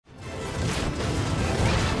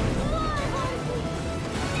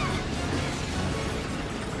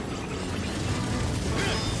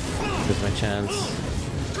chance.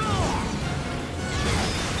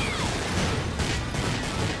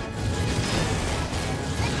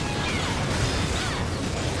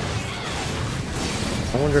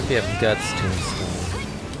 I wonder if you have Guts Tombstone.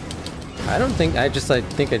 I don't think, I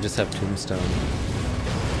think I just have Tombstone.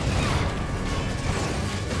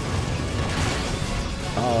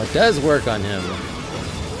 Oh, it does work on him.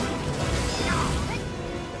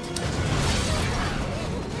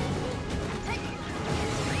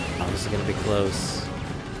 Oh, this is gonna be close.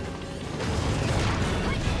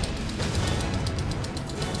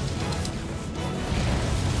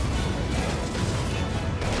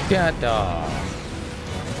 Cat dog.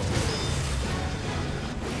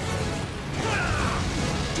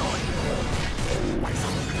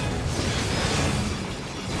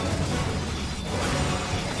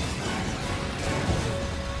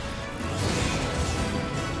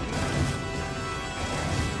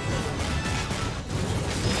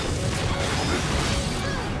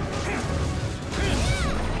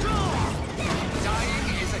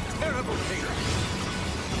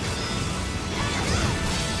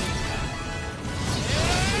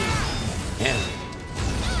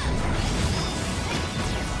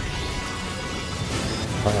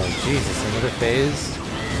 Oh, Jesus, another phase?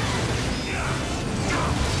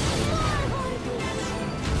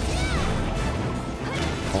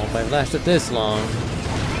 Oh, if I've lasted this long.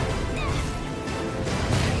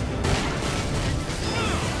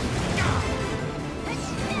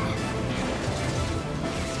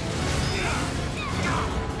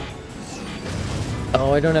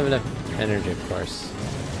 Oh, I don't have enough energy, of course.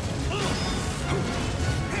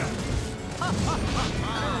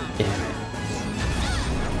 Damn it.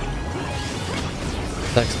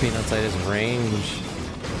 Sucks being outside his range.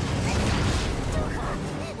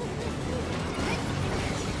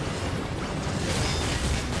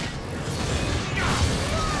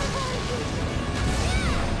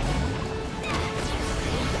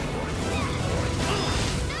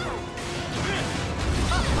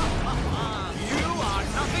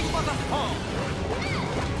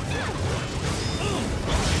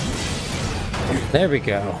 There we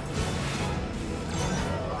go.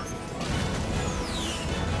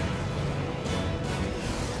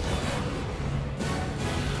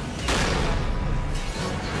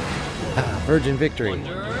 Ah, Virgin Victory.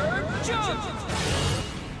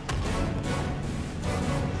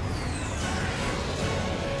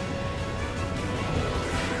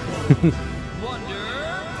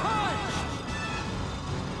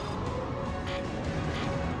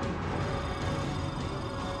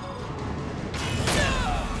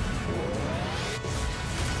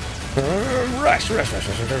 Rush, rush, rush,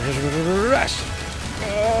 rush, rush, rush, rush.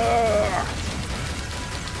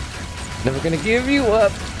 Never gonna give you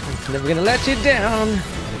up. Never gonna let you down.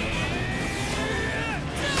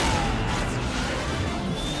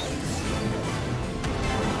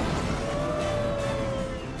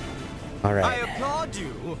 All right. I applaud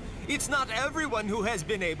you. It's not everyone who has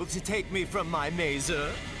been able to take me from my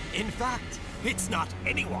mazer. In fact, it's not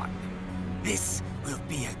anyone. This will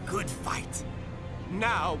be a good fight.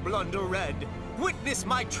 Now, Blunder Red, witness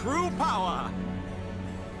my true power.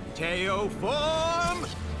 Teo form,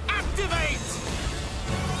 activate!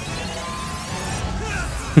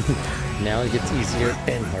 Now it gets easier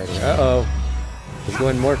and harder. Uh-oh. He's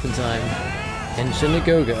going Morphin time. And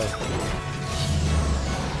Shinagogo.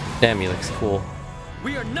 Damn, he looks cool.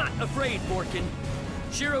 We are not afraid, Borkin.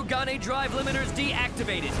 Shirogane drive limiters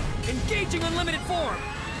deactivated. Engaging unlimited form.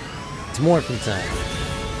 It's Morphin time.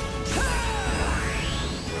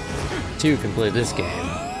 Two can play this game.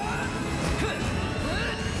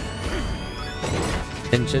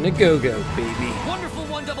 And Shinagogo, baby. Wonderful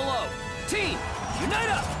 100. Team, unite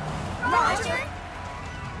up! Roger.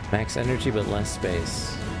 Max energy but less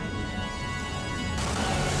space.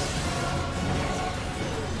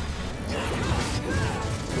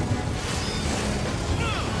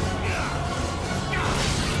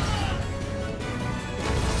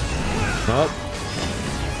 Oh.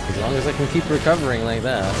 As long as I can keep recovering like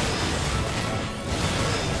that.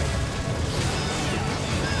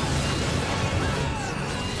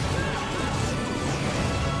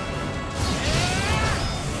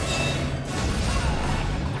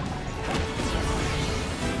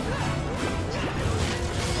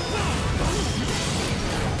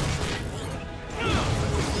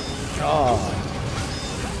 Oh.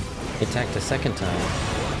 He attacked a second time.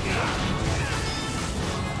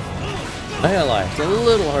 I gotta lie, it's a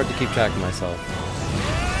little hard to keep track of myself.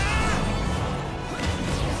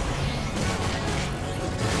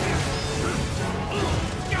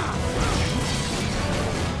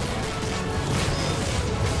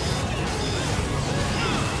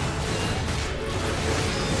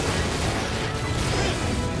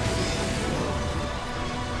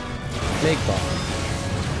 Big bomb.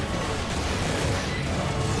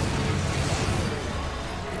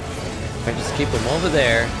 If I just keep them over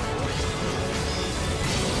there.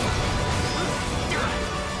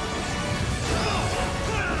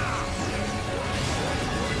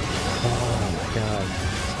 Oh my god.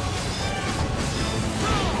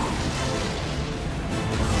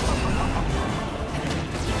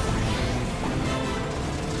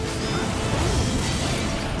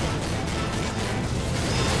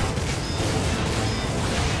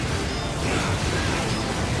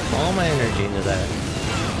 All my energy into that.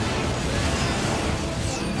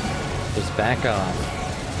 Just back off.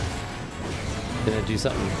 Gonna do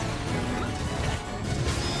something.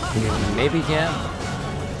 Maybe camp?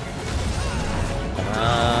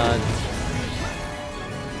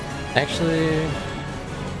 Actually,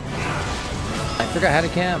 I forgot how to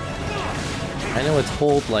camp. I know it's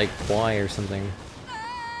hold like Y or something.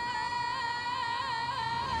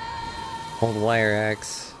 Hold Y or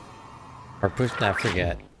X. Or push, I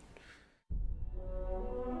forget.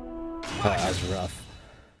 Oh, that was rough.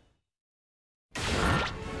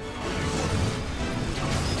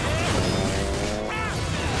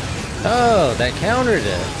 Oh, that countered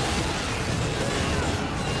it.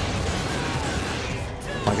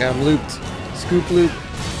 I got him looped. Scoop loop.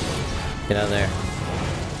 Get out of there.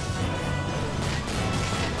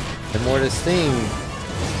 And more this thing.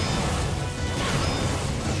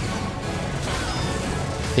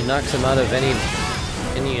 He knocks him out of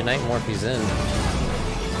any Unite Morph he's in.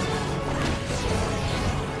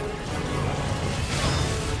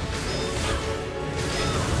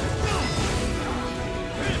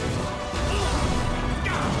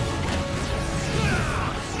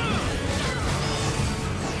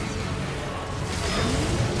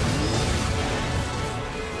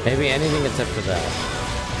 Maybe anything except for that.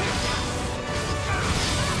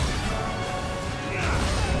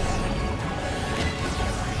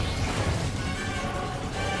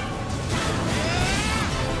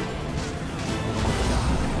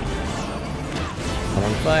 I'm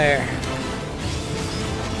on fire.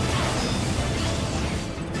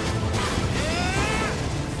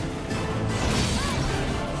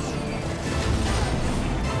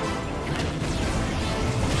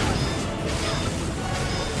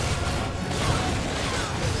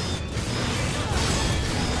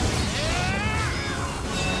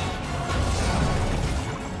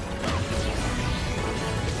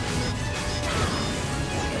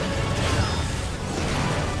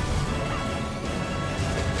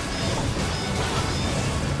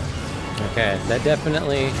 Okay, that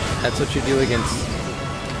definitely, that's what you do against,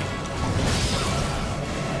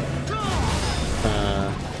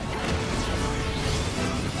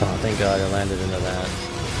 oh thank god I landed into that.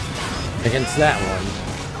 Against that one,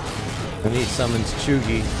 when he summons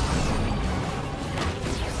Chugi.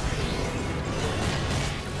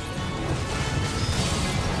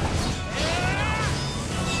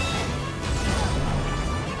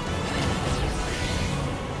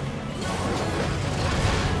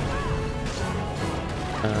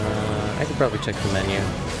 I could probably check the menu.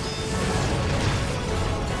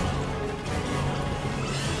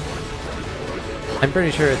 I'm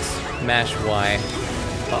pretty sure it's mash Y.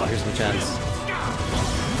 Oh, here's my chance.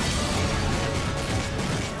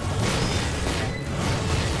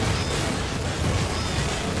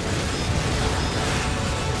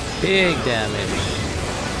 Big damage.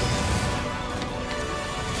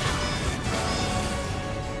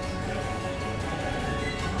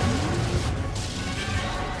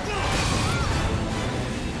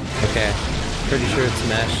 Okay, pretty sure it's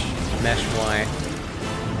mash Y.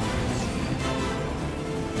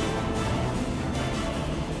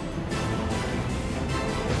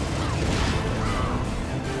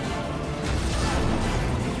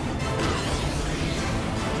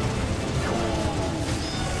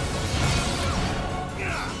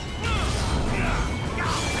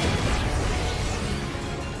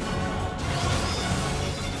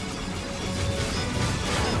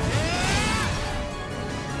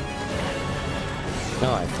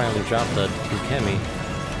 No, I finally dropped the Ukemi.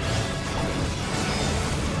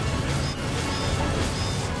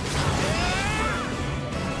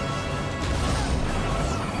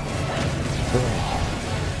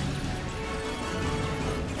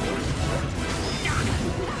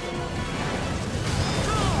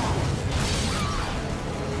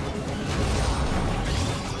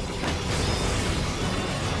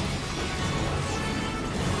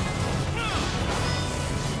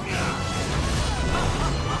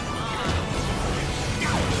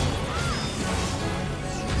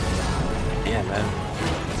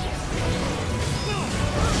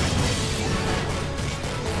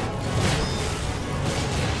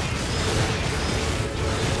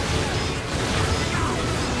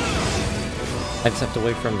 I just have to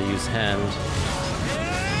wait for him to use hand.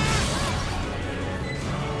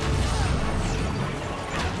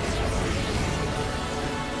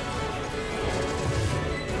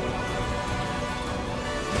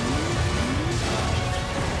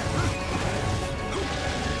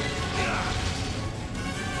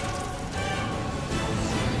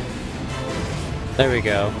 There we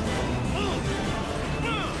go.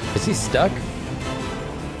 Is he stuck?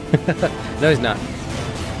 No, he's not.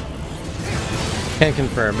 Can't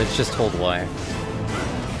confirm, it's just hold Y.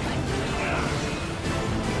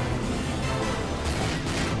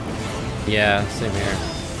 Yeah, same here.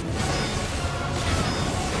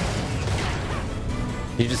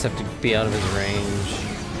 You just have to be out of his range.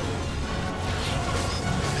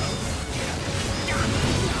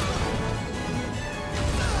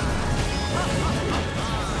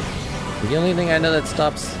 The only thing I know that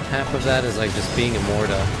stops half of that is like just being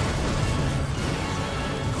immortal.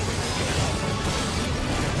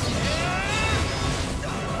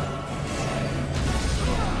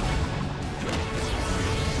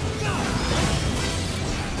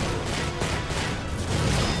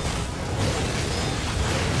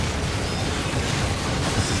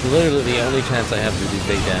 This is literally the only chance I have to do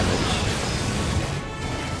big damage.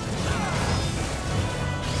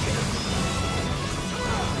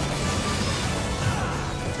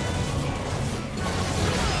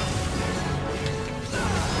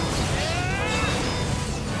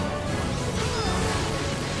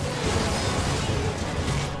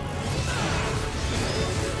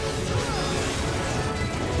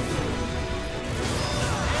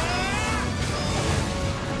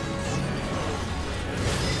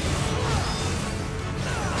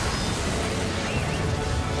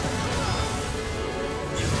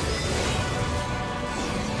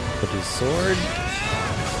 Do sword?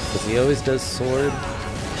 Because he always does sword.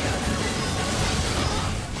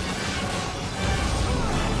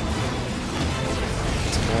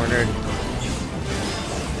 It's cornered.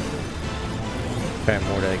 Try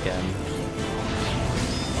Morta again.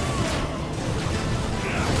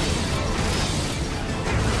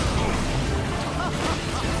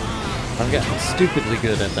 I've gotten stupidly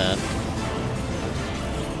good at that.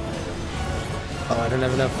 Oh, I don't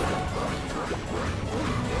have enough.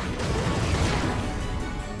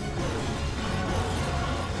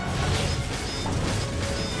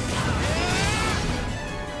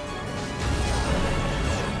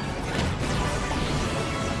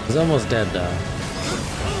 He's almost dead though.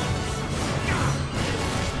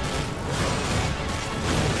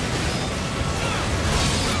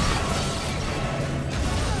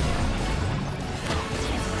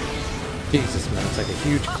 Jesus man, it's like a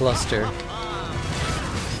huge cluster.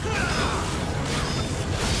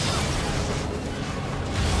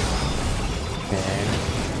 Okay.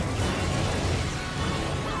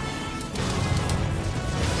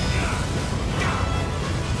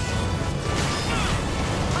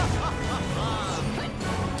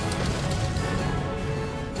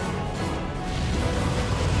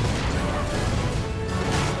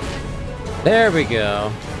 There we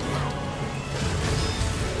go.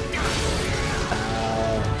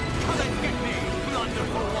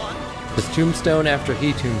 Just tombstone after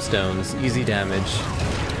he tombstones. Easy damage.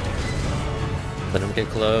 Let him get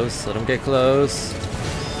close. Let him get close.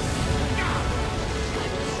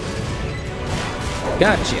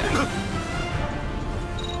 Gotcha.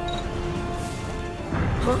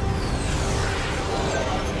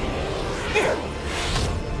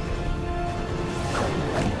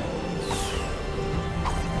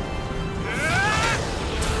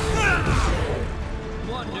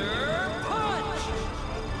 Wonder punch.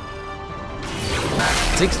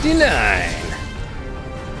 69.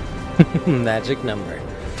 Magic number.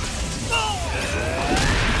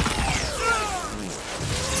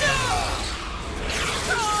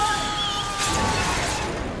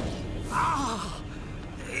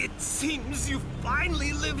 It seems you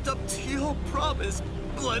finally lived up to your promise,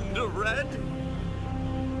 Blender Red.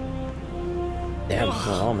 Damn, it's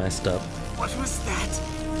all messed up. What was that?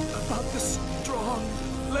 About the strong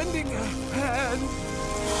lending a hand?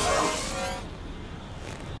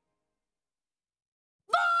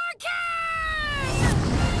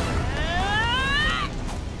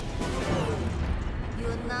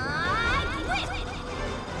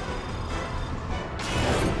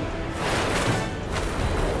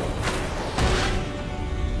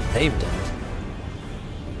 Saved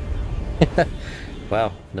it.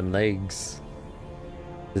 Wow, them legs.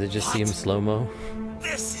 Does it just seem slow-mo?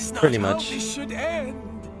 This is not Pretty how much. this should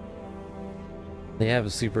end. They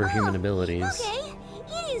have superhuman abilities. Okay,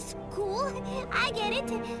 it is cool. I get it.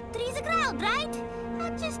 Three's a crowd, right?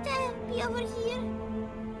 I'll just be over here.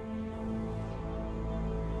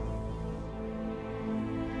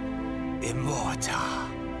 Immorta.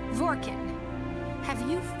 Vorkin, have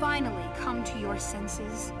you finally come to your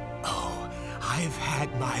senses? Oh, I've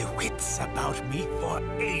had my wits about me for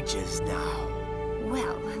ages now.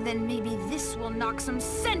 Well, then maybe this will knock some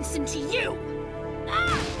sense into you!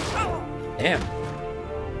 Ah! Oh! Damn.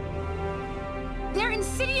 Their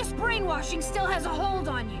insidious brainwashing still has a hold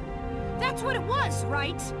on you. That's what it was,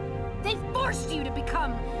 right? They forced you to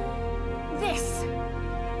become... this.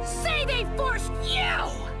 Say they forced you!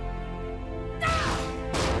 Ah!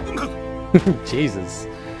 Jesus.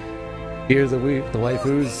 Here's the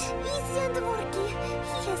waifus. Easy on the Vorky.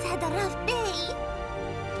 He has had a rough day.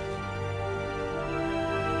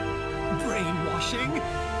 Brainwashing?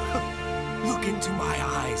 Look into my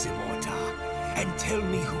eyes, Immorta, and tell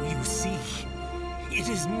me who you see. It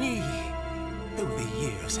is me, though the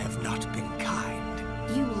years have not been kind.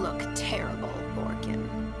 You look terrible, Vorkin.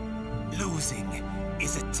 Losing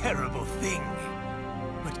is a terrible thing,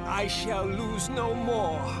 but I shall lose no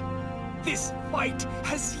more. This fight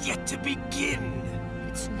has yet to begin.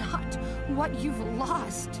 It's not what you've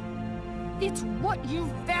lost. It's what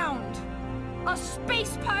you've found. A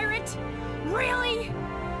space pirate? Really?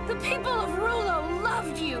 The people of Rulo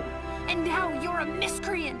loved you. And now you're a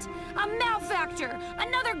miscreant, a malefactor,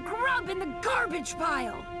 another grub in the garbage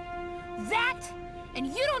pile. That? And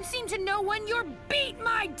you don't seem to know when you're beat,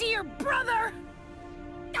 my dear brother!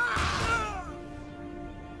 Ah!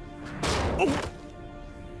 Oh.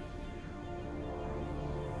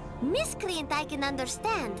 Miscreant I can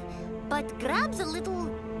understand, but grab's a little...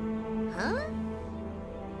 Huh?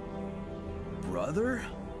 Brother?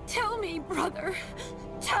 Tell me, brother.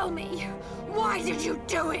 Tell me, why did you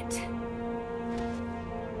do it?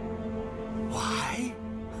 Why?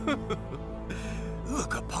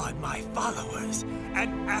 Look upon my followers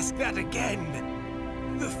and ask that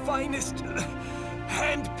again. The finest,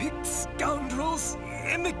 hand-picked scoundrels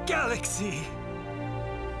in the galaxy.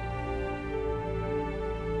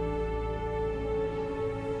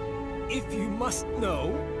 If you must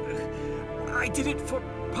know, I did it for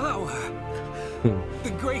power.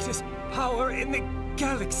 The greatest power in the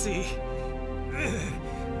galaxy.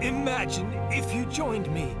 Imagine if you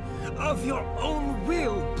joined me, of your own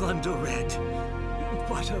will, Blunderred.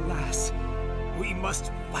 But alas, we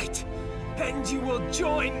must fight, and you will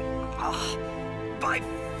join by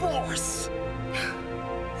force.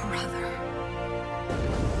 Brother.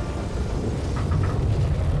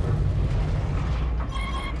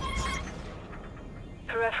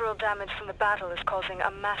 Peripheral damage from the battle is causing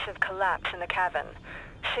a massive collapse in the cavern.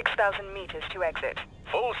 6,000 meters to exit.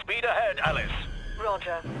 Full speed ahead, Alice.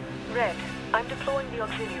 Roger. Red, I'm deploying the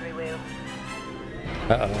auxiliary wheel.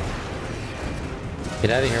 Uh-oh.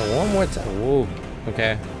 Get out of here one more time. Whoa.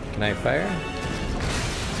 Okay. Can I fire?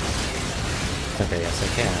 Okay, yes I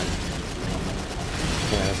can.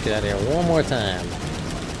 Yeah, let's get out of here one more time.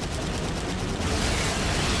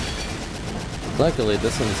 Luckily,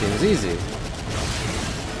 this one seems easy.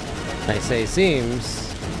 I say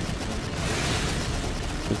seems.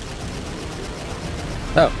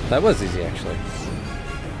 Oh, that was easy actually.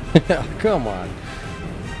 Come on.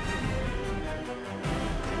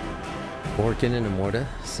 Vorkin and Immorta,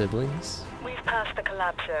 siblings? We've passed the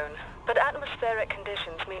collapse zone, but atmospheric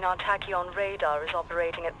conditions mean our tachyon radar is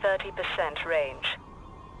operating at 30% range.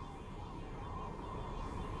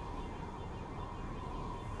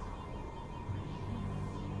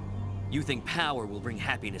 You think power will bring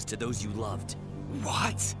happiness to those you loved.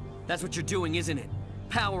 What? That's what you're doing, isn't it?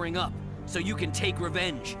 Powering up, so you can take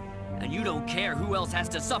revenge. And you don't care who else has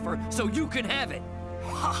to suffer, so you can have it.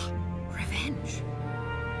 Revenge.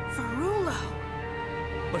 For Rulo.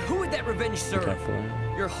 But who would that revenge serve?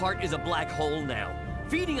 Careful. Your heart is a black hole now,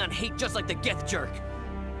 feeding on hate just like the Geth jerk.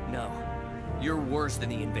 No, you're worse than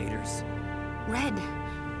the invaders. Red.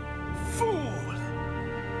 Fool!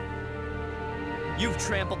 You've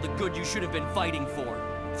trampled the good you should have been fighting for.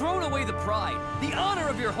 Thrown away the pride, the honor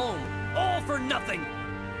of your home, all for nothing.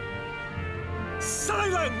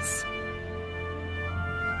 Silence!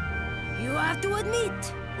 You have to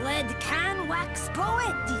admit, Red can wax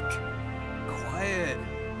poetic. Quiet.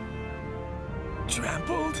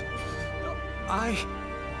 Trampled? I...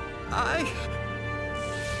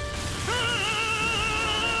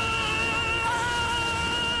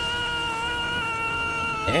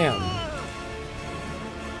 Damn.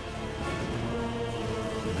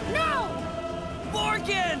 No!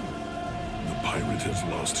 Vorkin! The pirate has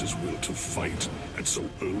lost his will to fight at so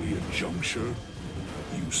early a juncture.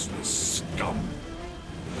 Useless scum.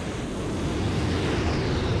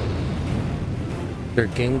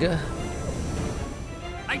 Ginga?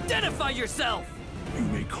 Identify yourself! You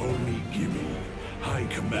may call me Gimme. High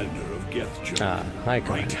Commander of Gethjerk. Ah, High Right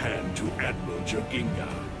Commander. hand to Admiral Jerginga.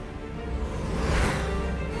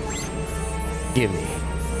 Gimme.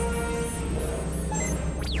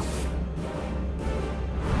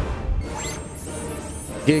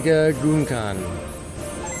 Giga Gunkan.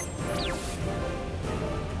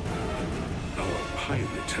 Our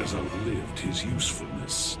pirate has outlived his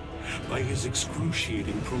usefulness. By his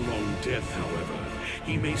excruciating prolonged death, however,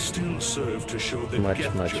 he may still serve to show that Much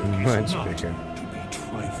Gethjerk is not bigger. to be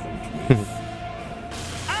trifled with.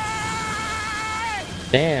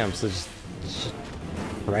 Damn, so just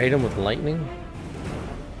ride him with lightning?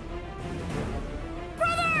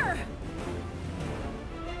 Brother!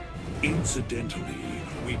 Incidentally,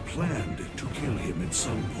 we planned to kill him at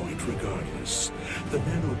some point regardless. The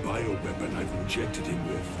nanobioweapon I've injected him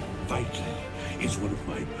with, Viking, is one of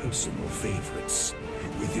my personal favorites.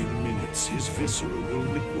 Within minutes, his viscera will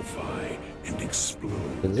liquefy and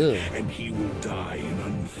explode, Ugh. and he will die in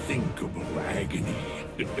unthinkable agony.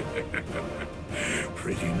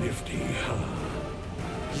 Pretty nifty, huh?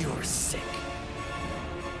 You're sick.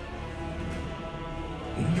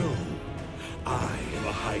 No. I am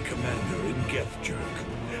a High Commander in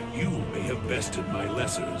Gethjerk. You may have bested my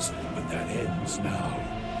lessers, but that ends now.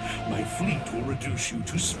 My fleet will reduce you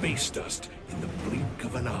to space dust in the blink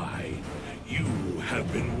of an eye. You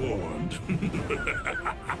have been warned.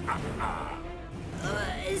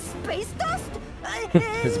 Space dust?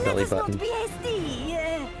 His belly let us button. not be hasty.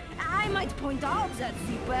 I might point out that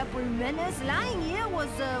the purple menace lying here was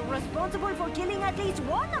responsible for killing at least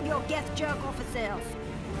one of your Gethjerk officers.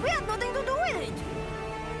 We had nothing to do with it.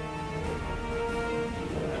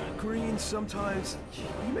 Green, sometimes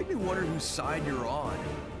you make me wonder whose side you're on.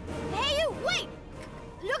 Hey, you! Wait!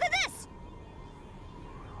 Look at this!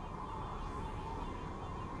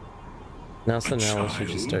 Now, so now we should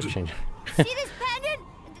just start child. changing. See this pendant?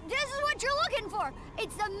 This is what you're looking for.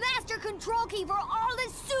 It's the master control key for all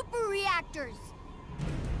the super reactors.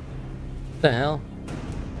 What the hell?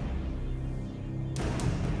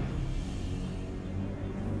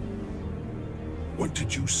 What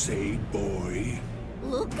did you say, boy?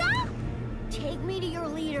 Luca? Take me to your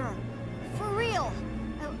leader. For real.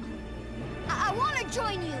 I want to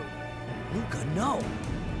join you. Luca, no.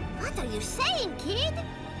 What are you saying, kid?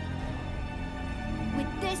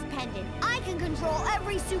 With this pendant, I can control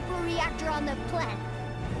every super reactor on the planet.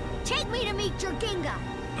 Take me to meet Jerginga.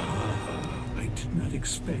 Ah, I did not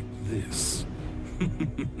expect this.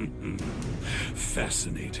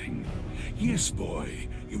 Fascinating. Yes, boy,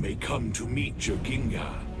 you may come to meet Jerginga.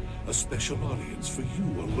 A special audience for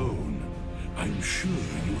you alone. I'm sure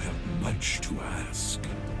you have much to ask.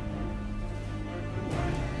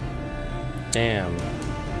 Damn.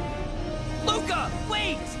 Luca,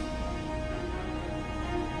 wait!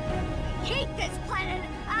 Hate this planet.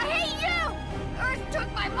 I hate you. Earth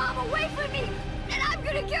took my mom away from me, and I'm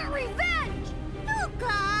gonna get revenge.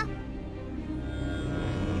 Luca.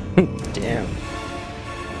 Damn.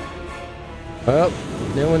 Oh,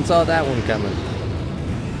 no one saw that one coming.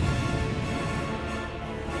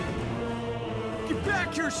 Get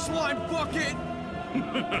back here, slime bucket!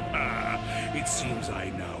 It seems I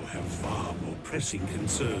now have far more pressing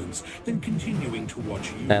concerns than continuing to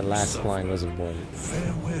watch you That last suffer. line was important.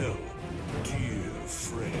 Farewell, dear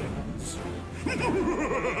friends.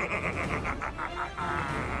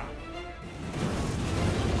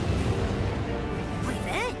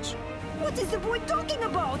 Revenge? What is the boy talking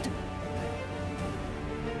about?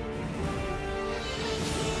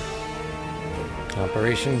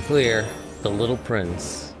 Operation Clear. The Little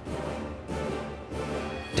Prince.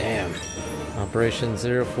 Damn. Operation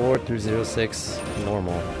 04 through 06.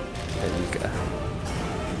 Normal. Eureka.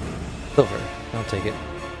 Silver. I'll take it.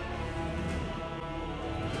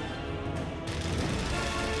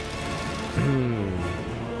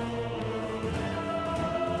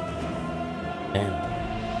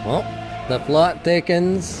 Damn. Well, the plot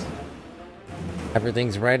thickens.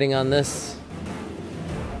 Everything's writing on this.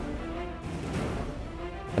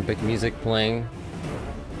 Epic music playing.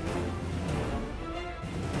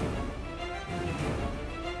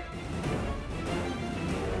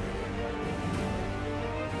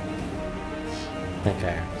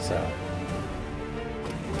 Okay, so.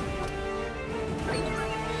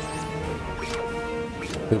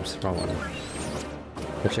 Oops, wrong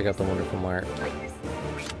one. Go check out the wonderful mart.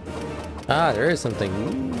 Ah, there is something.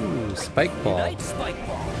 Ooh, spike ball. Unite Spike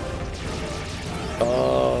Ball.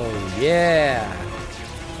 Oh, yeah.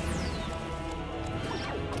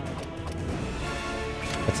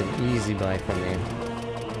 That's an easy buy for me.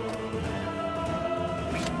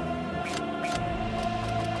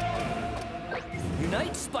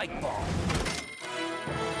 Unite Spike Ball.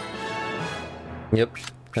 Yep,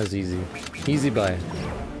 that was easy. Easy buy.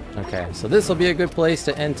 Okay, so this will be a good place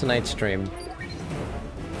to end tonight's stream.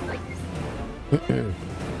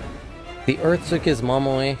 The Earth took his mom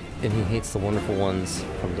away, and he hates the wonderful ones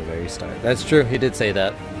from the very start. That's true, he did say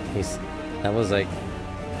that. That was like...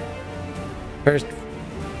 first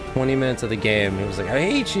 20 minutes of the game, he was like, I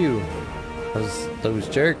hate you! Those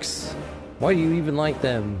jerks. Why do you even like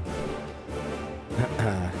them?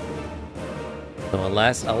 So a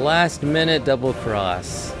last minute double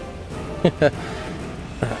cross.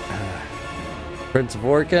 Prince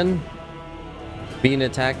Vorkan being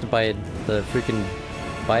attacked by the freaking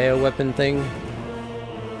bioweapon thing.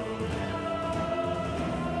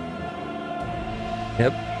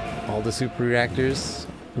 Yep, all the super reactors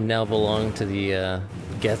now belong to the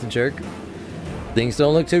Geth Jerk. Things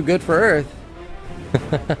don't look too good for Earth.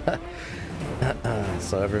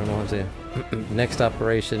 So everyone wants to... Next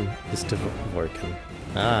operation is to Vorkan.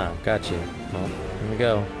 Ah, got you. Well, here we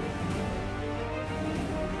go.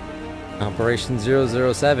 Operation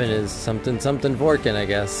 007 is something Vorkan, I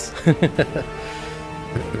guess.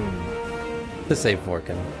 To save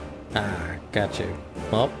Vorkan. Ah, got you.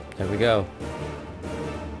 Well, there we go.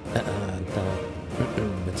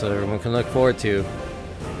 That's what everyone can look forward to.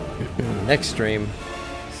 Next stream.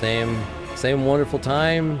 Same wonderful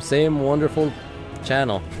time, same wonderful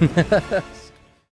channel.